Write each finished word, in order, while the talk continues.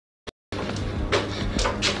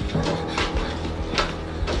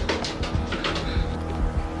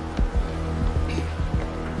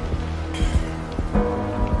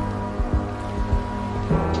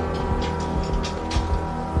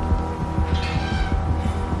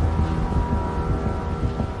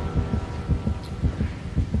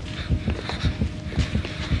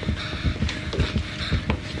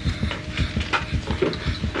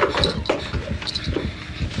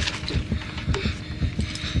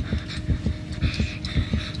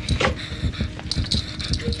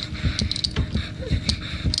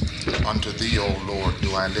thee, O Lord,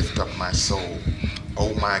 do I lift up my soul.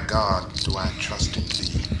 O my God, do I trust in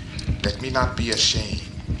thee. Let me not be ashamed.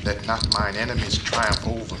 Let not mine enemies triumph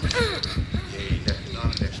over me. Yea, let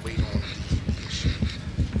none that wait on thee be ashamed.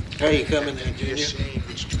 How you coming there, Be Junior? ashamed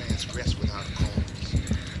which transgress without cause.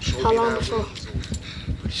 Show How me long thy before? ways, O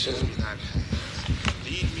Lord. Show Son. me thy path.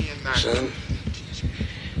 Lead me in thy Son. truth and teach me.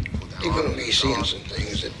 For thou You're gonna art be the seeing God some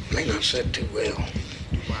things that may not set too well.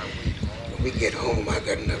 do I wait all When we get home, I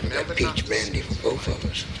got enough of that peach brandy for both of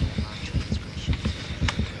us.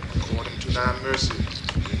 According to thy mercy,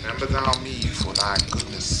 remember thou me for thy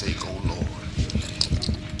goodness' sake, O Lord.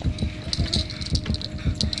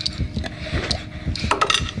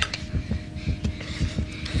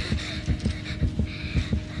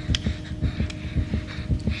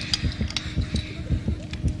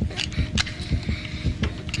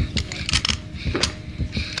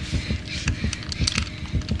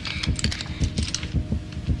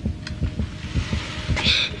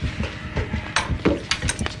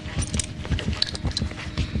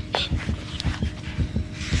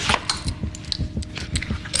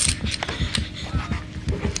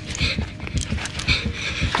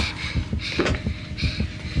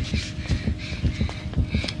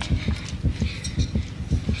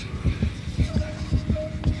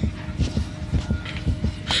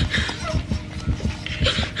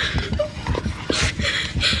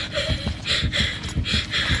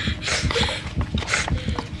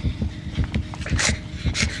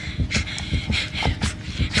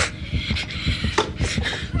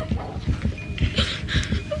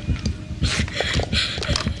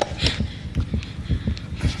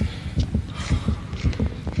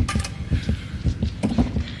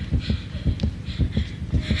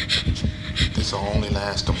 This'll only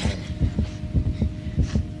last a moment.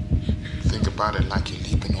 Think about it like you're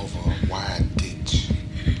leaping over a wide ditch.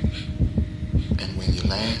 And when you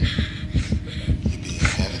land, you'll be in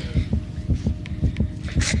heaven.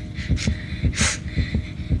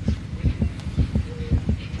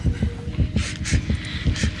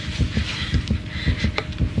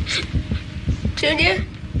 Junior,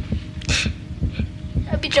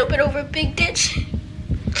 I'll be jumping over a big ditch.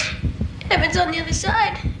 Heaven's on the other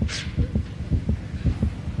side.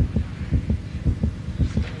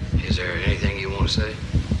 Is there anything you want to say?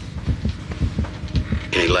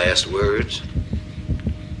 Any last words?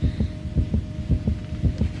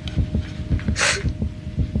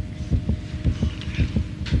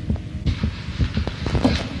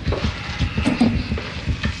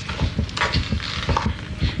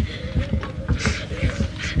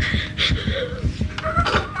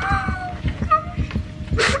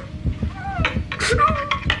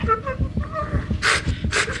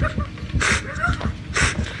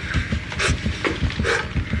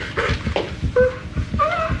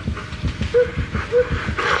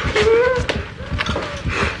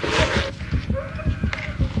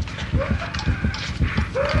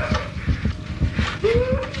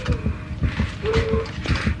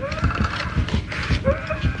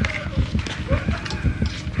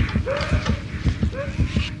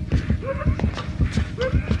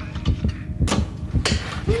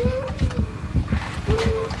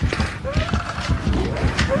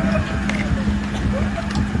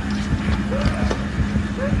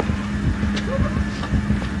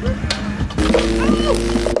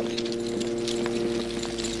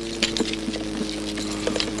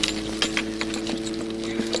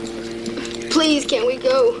 Please, can we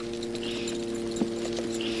go?